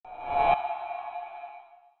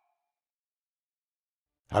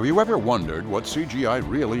Have you ever wondered what CGI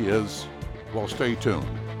really is? Well, stay tuned,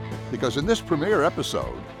 because in this premiere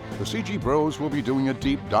episode, the CG Bros will be doing a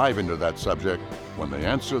deep dive into that subject when they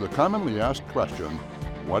answer the commonly asked question,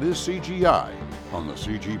 what is CGI? On the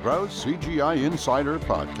CG Bros CGI Insider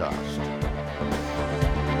podcast.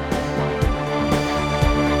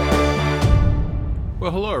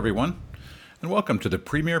 Well, hello everyone, and welcome to the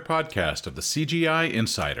premiere podcast of the CGI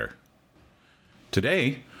Insider.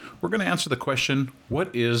 Today, we're going to answer the question,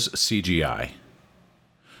 what is CGI?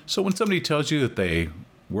 So when somebody tells you that they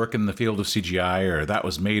work in the field of CGI or that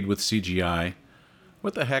was made with CGI,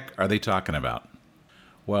 what the heck are they talking about?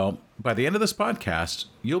 Well, by the end of this podcast,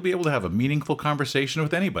 you'll be able to have a meaningful conversation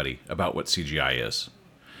with anybody about what CGI is.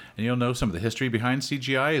 And you'll know some of the history behind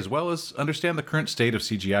CGI as well as understand the current state of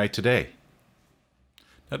CGI today.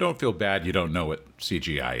 Now, don't feel bad you don't know what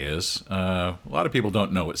CGI is. A lot of people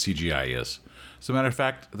don't know what CGI is. As a matter of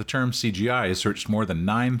fact, the term CGI is searched more than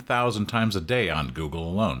 9,000 times a day on Google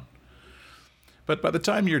alone. But by the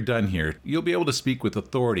time you're done here, you'll be able to speak with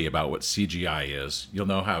authority about what CGI is. You'll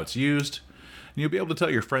know how it's used, and you'll be able to tell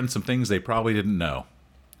your friends some things they probably didn't know.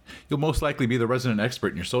 You'll most likely be the resident expert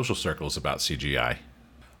in your social circles about CGI.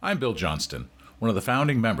 I'm Bill Johnston, one of the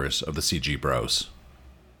founding members of the CG Bros.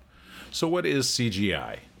 So what is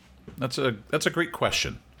CGI? That's a great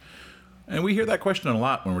question. And we hear that question a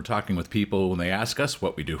lot when we're talking with people when they ask us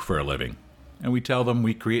what we do for a living. And we tell them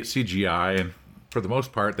we create CGI, and for the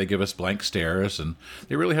most part, they give us blank stares, and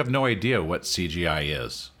they really have no idea what CGI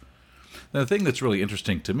is. Now, the thing that's really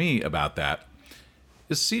interesting to me about that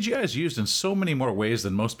is CGI is used in so many more ways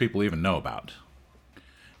than most people even know about.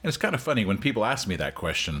 And it's kind of funny when people ask me that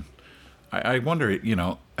question. I wonder,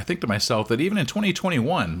 I think to myself that even in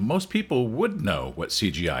 2021, most people would know what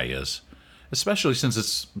CGI is, especially since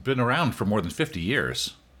it's been around for more than 50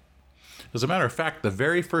 years. As a matter of fact, the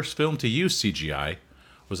very first film to use CGI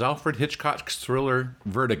was Alfred Hitchcock's thriller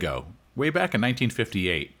Vertigo, way back in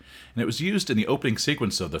 1958, and it was used in the opening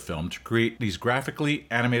sequence of the film to create these graphically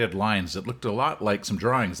animated lines that looked a lot like some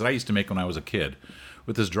drawings that I used to make when I was a kid,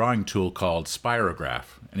 with this drawing tool called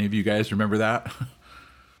Spirograph. Any of you guys remember that?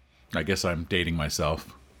 I guess I'm dating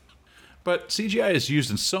myself. But CGI is used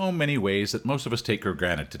in so many ways that most of us take for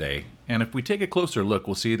granted today, and if we take a closer look,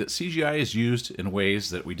 we'll see that CGI is used in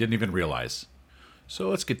ways that we didn't even realize. So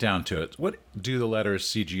let's get down to it. What do the letters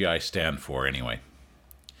CGI stand for anyway?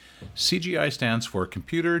 CGI stands for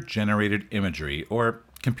Computer Generated Imagery, or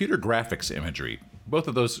Computer Graphics Imagery. Both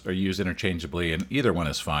of those are used interchangeably, and either one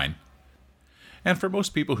is fine. And for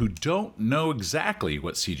most people who don't know exactly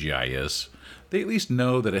what CGI is, they at least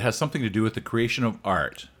know that it has something to do with the creation of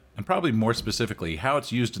art, and probably more specifically, how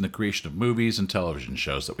it's used in the creation of movies and television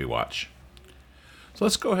shows that we watch. So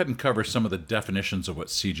let's go ahead and cover some of the definitions of what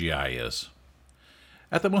CGI is.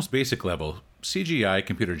 At the most basic level, CGI,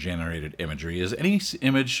 computer-generated imagery, is any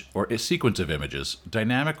image or a sequence of images,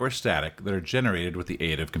 dynamic or static, that are generated with the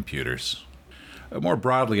aid of computers. A more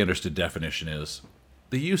broadly understood definition is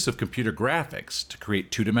the use of computer graphics to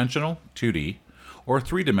create two-dimensional, 2D, or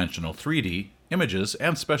three-dimensional, 3D, images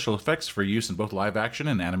and special effects for use in both live-action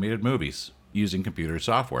and animated movies, using computer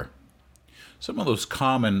software. Some of those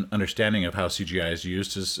common understanding of how CGI is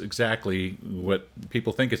used is exactly what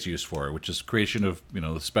people think it's used for, which is creation of,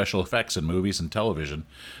 special effects in movies and television,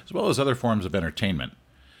 as well as other forms of entertainment.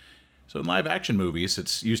 So in live-action movies,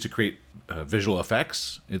 it's used to create visual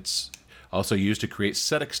effects. It's also used to create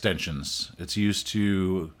set extensions. It's used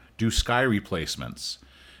to do sky replacements.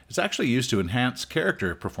 It's actually used to enhance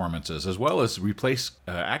character performances as well as replace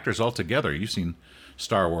actors altogether. You've seen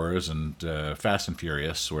Star Wars and Fast and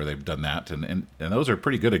Furious where they've done that, and those are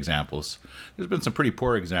pretty good examples. There's been some pretty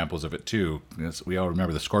poor examples of it too. We all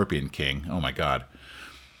remember the Scorpion King. Oh my God.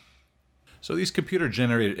 So these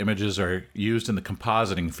computer-generated images are used in the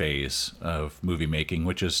compositing phase of movie making,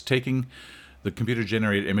 which is taking the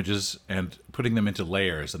computer-generated images and putting them into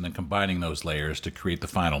layers and then combining those layers to create the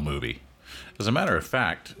final movie. As a matter of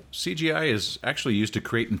fact, CGI is actually used to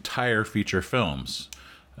create entire feature films.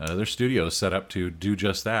 There's studios set up to do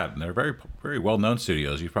just that, and they're very, very well-known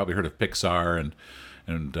studios. You've probably heard of Pixar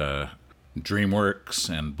and DreamWorks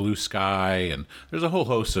and Blue Sky, and there's a whole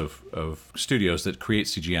host of studios that create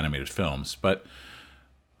CG animated films. But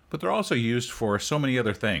they're also used for so many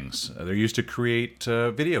other things. They're used to create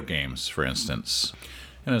video games, for instance.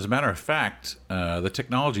 And as a matter of fact, the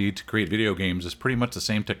technology to create video games is pretty much the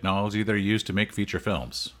same technology that are used to make feature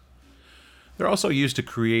films. They're also used to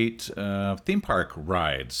create theme park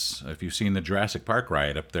rides. If you've seen the Jurassic Park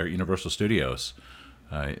ride up there at Universal Studios,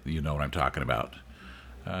 you know what I'm talking about.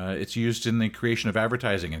 It's used in the creation of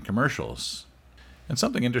advertising and commercials. And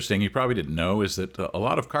something interesting you probably didn't know is that a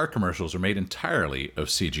lot of car commercials are made entirely of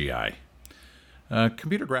CGI.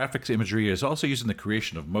 Computer graphics imagery is also used in the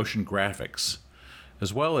creation of motion graphics,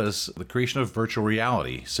 as well as the creation of virtual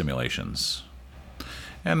reality simulations.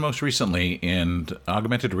 And most recently in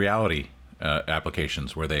augmented reality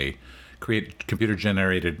applications where they create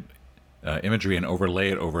computer-generated imagery and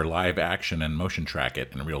overlay it over live action and motion track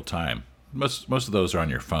it in real time. Most of those are on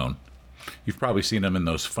your phone. You've probably seen them in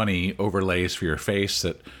those funny overlays for your face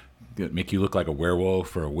that make you look like a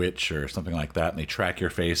werewolf or a witch or something like that, and they track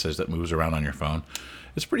your face as it moves around on your phone.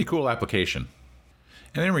 It's a pretty cool application.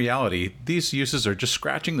 And in reality, these uses are just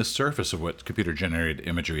scratching the surface of what computer-generated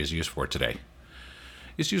imagery is used for today.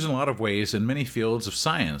 It's used in a lot of ways in many fields of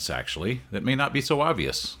science, actually, that may not be so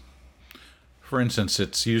obvious. For instance,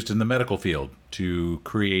 it's used in the medical field to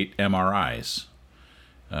create MRIs,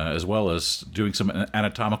 as well as doing some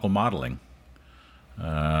anatomical modeling.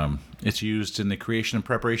 It's used in the creation and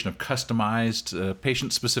preparation of customized,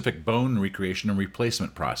 patient-specific bone recreation and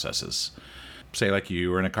replacement processes. Say like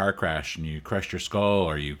you were in a car crash and you crushed your skull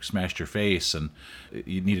or you smashed your face and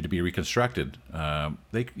you needed to be reconstructed.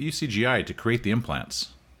 They use CGI to create the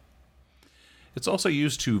implants. It's also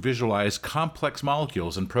used to visualize complex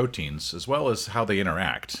molecules and proteins, as well as how they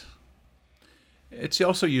interact. It's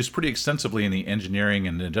also used pretty extensively in the engineering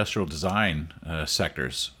and industrial design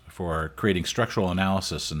sectors for creating structural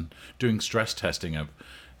analysis and doing stress testing of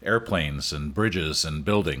airplanes and bridges and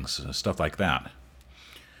buildings, stuff like that.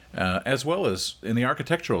 As well as in the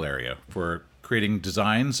architectural area for creating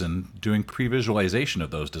designs and doing pre-visualization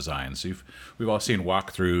of those designs. We've all seen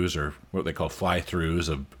walkthroughs or what they call fly-throughs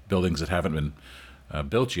of buildings that haven't been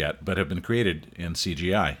built yet but have been created in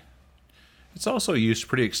CGI. It's also used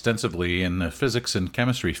pretty extensively in the physics and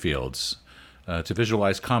chemistry fields to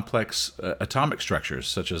visualize complex atomic structures,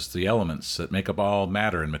 such as the elements that make up all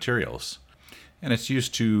matter and materials. And it's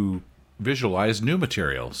used to visualize new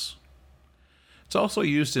materials. It's also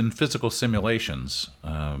used in physical simulations,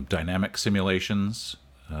 dynamic simulations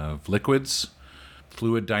of liquids,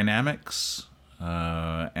 fluid dynamics,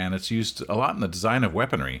 and it's used a lot in the design of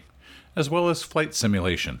weaponry, as well as flight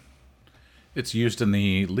simulation. It's used in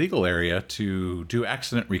the legal area to do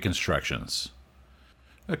accident reconstructions.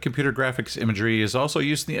 Computer graphics imagery is also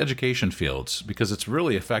used in the education fields because it's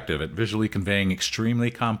really effective at visually conveying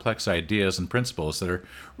extremely complex ideas and principles that are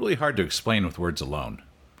really hard to explain with words alone.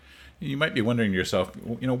 You might be wondering to yourself,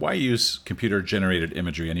 why use computer-generated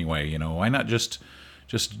imagery anyway? Why not just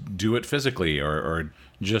do it physically or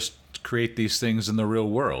just create these things in the real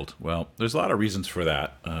world? Well, there's a lot of reasons for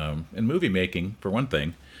that. In movie making, for one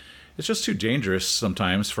thing, it's just too dangerous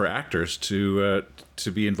sometimes for actors to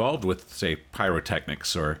be involved with, say,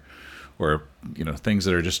 pyrotechnics or things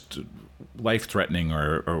that are just life-threatening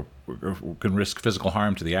or can risk physical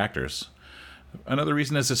harm to the actors. Another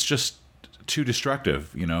reason is it's just too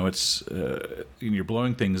destructive. It's you're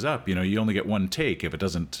blowing things up. You only get one take. If it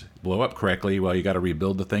doesn't blow up correctly, well, you got to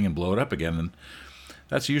rebuild the thing and blow it up again, and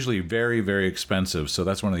that's usually very, very expensive. So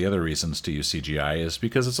that's one of the other reasons to use CGI is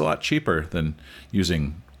because it's a lot cheaper than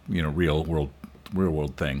using real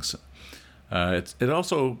world things. It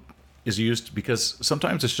also is used because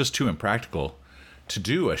sometimes it's just too impractical to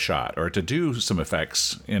do a shot or to do some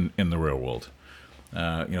effects in the real world.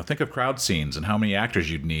 Think of crowd scenes and how many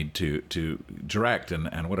actors you'd need to direct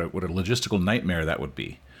and what a logistical nightmare that would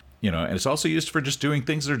be. And it's also used for just doing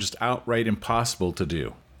things that are just outright impossible to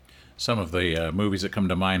do. Some of the movies that come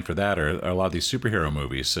to mind for that are a lot of these superhero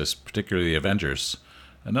movies, particularly the Avengers.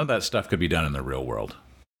 And none of that stuff could be done in the real world.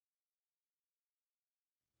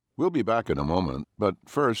 We'll be back in a moment, but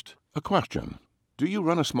first, a question. Do you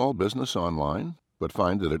run a small business online, but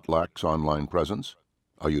find that it lacks online presence?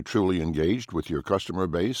 Are you truly engaged with your customer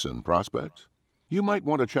base and prospects? You might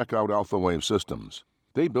want to check out AlphaWave Systems.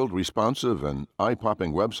 They build responsive and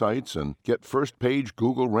eye-popping websites and get first-page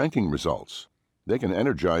Google ranking results. They can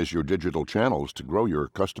energize your digital channels to grow your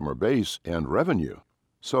customer base and revenue.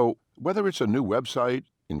 So, whether it's a new website,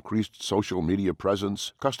 increased social media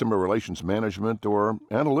presence, customer relations management, or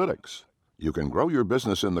analytics, you can grow your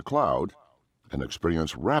business in the cloud and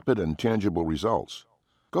experience rapid and tangible results.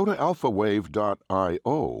 Go to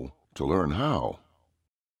alphawave.io to learn how.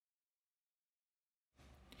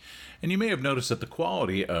 And you may have noticed that the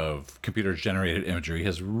quality of computer-generated imagery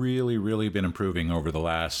has really, really been improving over the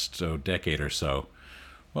last decade or so.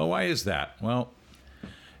 Well, why is that? Well,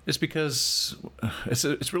 it's because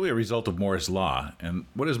it's really a result of Moore's Law. And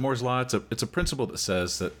what is Moore's Law? It's a principle that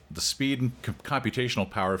says that the speed and computational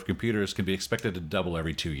power of computers can be expected to double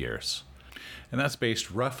every 2 years. And that's based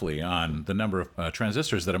roughly on the number of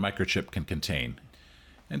transistors that a microchip can contain.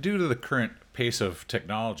 And due to the current pace of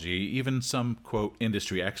technology, even some, quote,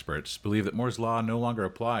 industry experts believe that Moore's Law no longer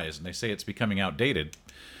applies, and they say it's becoming outdated,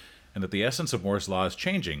 and that the essence of Moore's Law is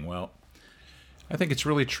changing. Well, I think it's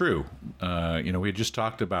really true. We had just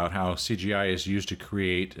talked about how CGI is used to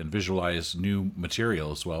create and visualize new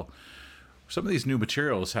materials. Well, some of these new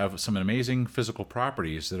materials have some amazing physical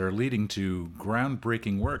properties that are leading to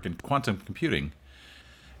groundbreaking work in quantum computing.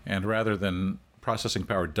 And rather than processing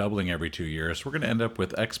power doubling every 2 years, we're going to end up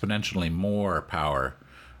with exponentially more power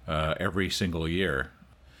every single year.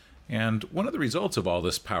 And one of the results of all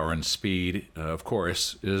this power and speed, of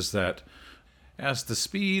course, is that as the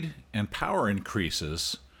speed and power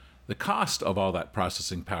increases, the cost of all that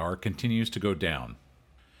processing power continues to go down.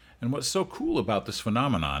 And what's so cool about this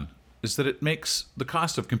phenomenon is that it makes the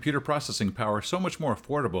cost of computer processing power so much more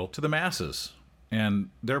affordable to the masses. And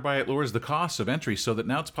thereby it lowers the cost of entry so that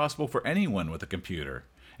now it's possible for anyone with a computer,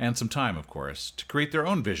 and some time, of course, to create their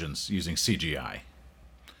own visions using CGI.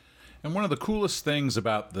 And one of the coolest things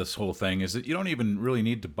about this whole thing is that you don't even really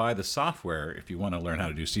need to buy the software if you want to learn how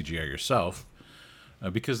to do CGI yourself,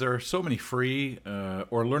 because there are so many free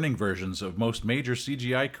or learning versions of most major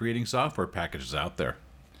CGI creating software packages out there.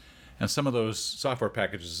 And some of those software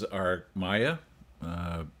packages are Maya,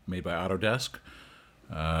 made by Autodesk,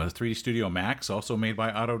 3D Studio Max, also made by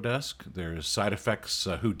Autodesk. There's Side Effects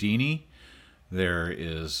Houdini. There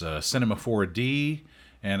is Cinema 4D,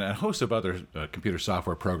 and a host of other computer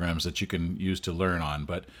software programs that you can use to learn on.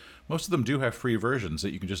 But most of them do have free versions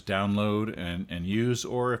that you can just download and use,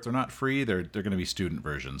 or if they're not free, they're going to be student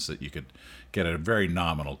versions that you could get at a very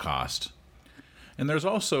nominal cost. And there's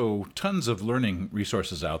also tons of learning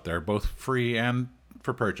resources out there, both free and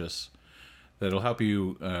for purchase, that'll help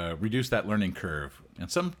you reduce that learning curve.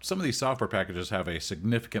 And some of these software packages have a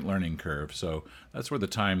significant learning curve, so that's where the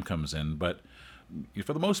time comes in. But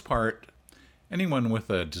for the most part, anyone with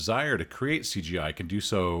a desire to create CGI can do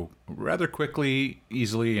so rather quickly,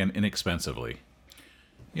 easily, and inexpensively.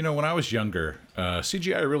 When I was younger,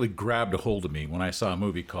 CGI really grabbed a hold of me when I saw a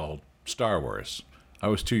movie called Star Wars. I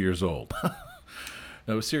was 2 years old.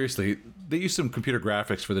 No, seriously, they used some computer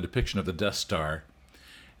graphics for the depiction of the Death Star,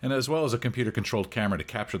 and as well as a computer-controlled camera to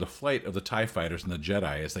capture the flight of the TIE fighters and the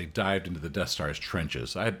Jedi as they dived into the Death Star's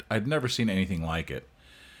trenches. I'd never seen anything like it,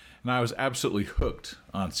 and I was absolutely hooked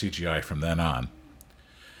on CGI from then on.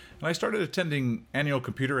 And I started attending annual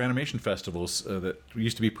computer animation festivals that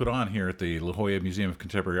used to be put on here at the La Jolla Museum of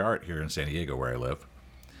Contemporary Art here in San Diego, where I live.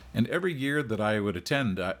 And every year that I would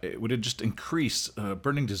attend, it would just increase a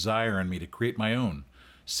burning desire in me to create my own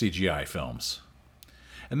CGI films.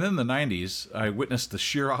 And then in the 90s, I witnessed the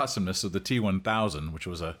sheer awesomeness of the T-1000, which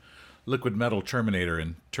was a liquid metal Terminator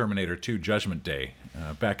in Terminator 2 Judgment Day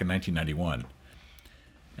back in 1991.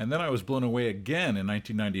 And then I was blown away again in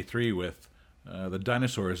 1993 with the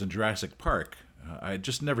dinosaurs in Jurassic Park. I had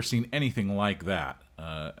just never seen anything like that.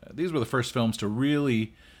 These were the first films to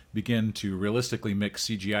really begin to realistically mix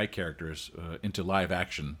CGI characters into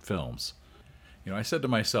live-action films. I said to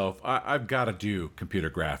myself, I've got to do computer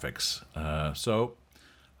graphics. So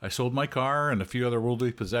I sold my car and a few other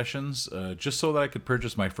worldly possessions just so that I could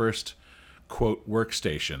purchase my first, quote,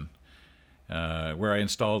 workstation, where I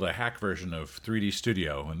installed a hack version of 3D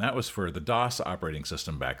Studio, and that was for the DOS operating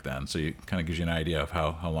system back then, so it kind of gives you an idea of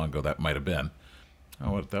how long ago that might have been.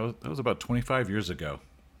 That was about 25 years ago.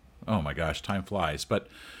 Oh my gosh, time flies. But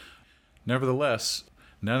nevertheless,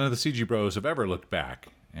 none of the CG Bros have ever looked back,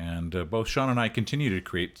 and both Sean and I continue to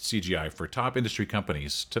create CGI for top industry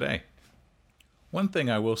companies today. One thing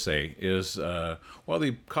I will say is, while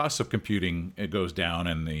the cost of computing goes down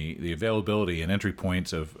and the availability and entry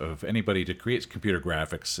points of anybody to create computer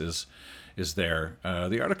graphics is there,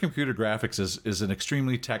 the art of computer graphics is an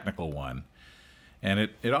extremely technical one. And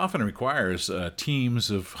it often requires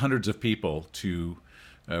teams of hundreds of people to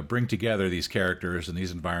bring together these characters and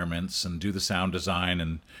these environments and do the sound design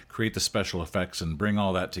and create the special effects and bring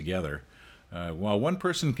all that together. While one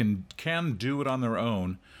person can do it on their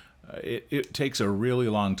own, it takes a really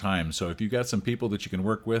long time. So if you've got some people that you can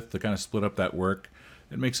work with to kind of split up that work,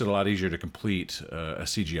 it makes it a lot easier to complete a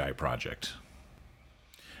CGI project.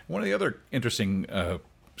 One of the other interesting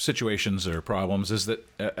situations or problems is that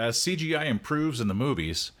as CGI improves in the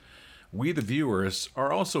movies, we the viewers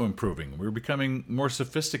are also improving. We're becoming more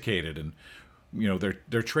sophisticated, and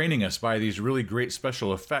they're training us by these really great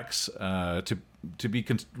special effects to be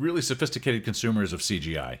really sophisticated consumers of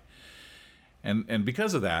CGI. And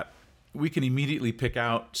because of that, we can immediately pick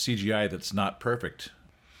out CGI that's not perfect.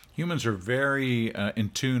 Humans are very in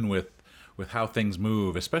tune with how things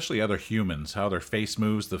move, especially other humans, how their face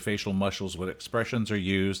moves, the facial muscles, what expressions are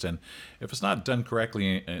used. And if it's not done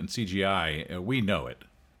correctly in CGI, we know it.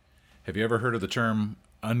 Have you ever heard of the term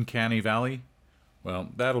uncanny valley? Well,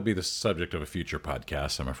 that'll be the subject of a future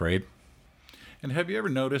podcast, I'm afraid. And have you ever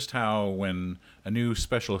noticed how when a new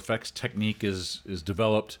special effects technique is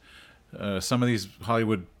developed, some of these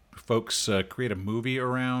Hollywood folks create a movie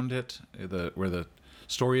around it where the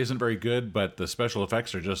story isn't very good, but the special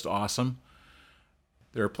effects are just awesome?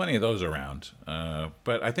 There are plenty of those around,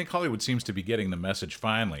 but I think Hollywood seems to be getting the message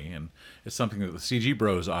finally, and it's something that the CG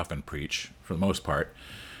bros often preach, for the most part,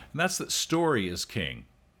 and that's that story is king,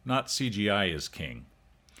 not CGI is king.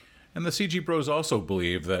 And the CG bros also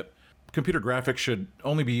believe that computer graphics should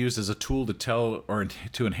only be used as a tool to tell or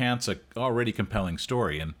to enhance an already compelling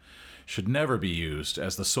story, and should never be used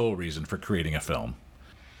as the sole reason for creating a film.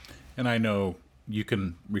 And I know you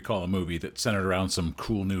can recall a movie that centered around some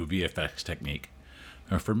cool new VFX technique.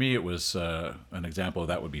 For me, it was an example of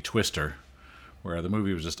that would be Twister, where the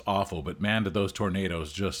movie was just awful, but man, did those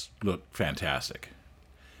tornadoes just look fantastic.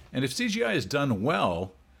 And if CGI is done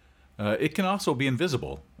well, it can also be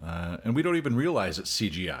invisible, and we don't even realize it's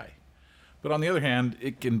CGI. But on the other hand,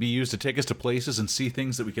 it can be used to take us to places and see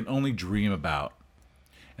things that we can only dream about.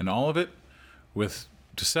 And all of it with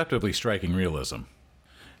deceptively striking realism.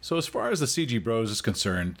 So as far as the CG Bros is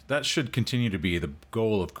concerned, that should continue to be the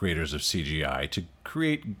goal of creators of CGI, to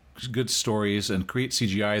create good stories and create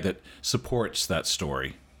CGI that supports that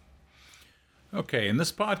story. Okay, in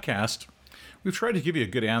this podcast, we've tried to give you a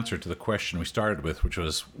good answer to the question we started with, which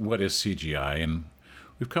was, what is CGI? And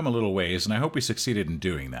we've come a little ways, and I hope we succeeded in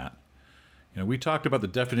doing that. We talked about the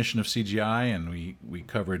definition of CGI, and we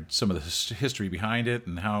covered some of the history behind it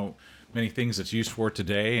and how many things it's used for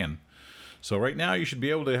today. And so right now you should be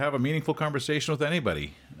able to have a meaningful conversation with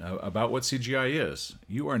anybody about what CGI is.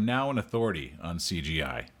 You are now an authority on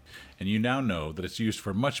CGI, and you now know that it's used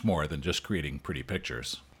for much more than just creating pretty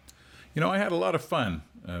pictures. I had a lot of fun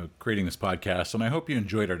creating this podcast, and I hope you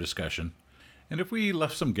enjoyed our discussion. And if we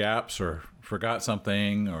left some gaps or forgot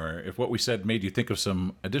something, or if what we said made you think of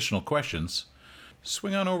some additional questions,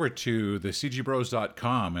 swing on over to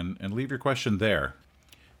thecgbros.com and leave your question there.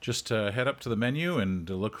 Just head up to the menu and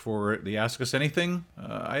look for the Ask Us Anything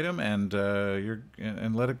item, and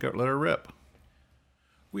let her rip.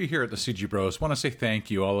 We here at the CG Bros want to say thank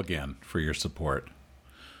you all again for your support.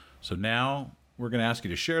 So now we're going to ask you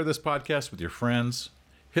to share this podcast with your friends,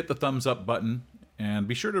 hit the thumbs up button, and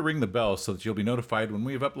be sure to ring the bell so that you'll be notified when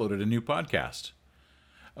we have uploaded a new podcast.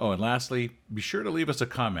 Oh, and lastly, be sure to leave us a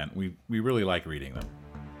comment. We really like reading them.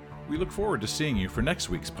 We look forward to seeing you for next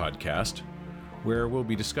week's podcast, where we'll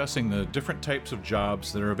be discussing the different types of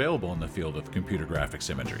jobs that are available in the field of computer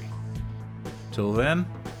graphics imagery. Till then,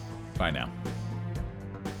 bye now.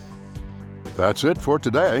 That's it for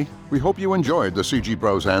today. We hope you enjoyed the CG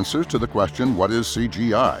Bros answers to the question, what is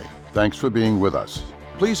CGI? Thanks for being with us.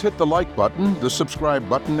 Please hit the like button, the subscribe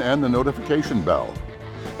button, and the notification bell.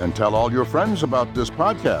 And tell all your friends about this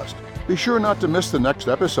podcast. Be sure not to miss the next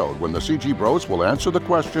episode when the CG Bros will answer the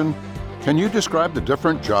question, can you describe the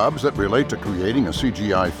different jobs that relate to creating a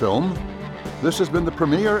CGI film? This has been the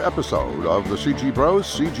premiere episode of the CG Bros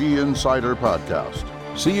CG Insider podcast.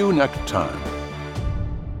 See you next time.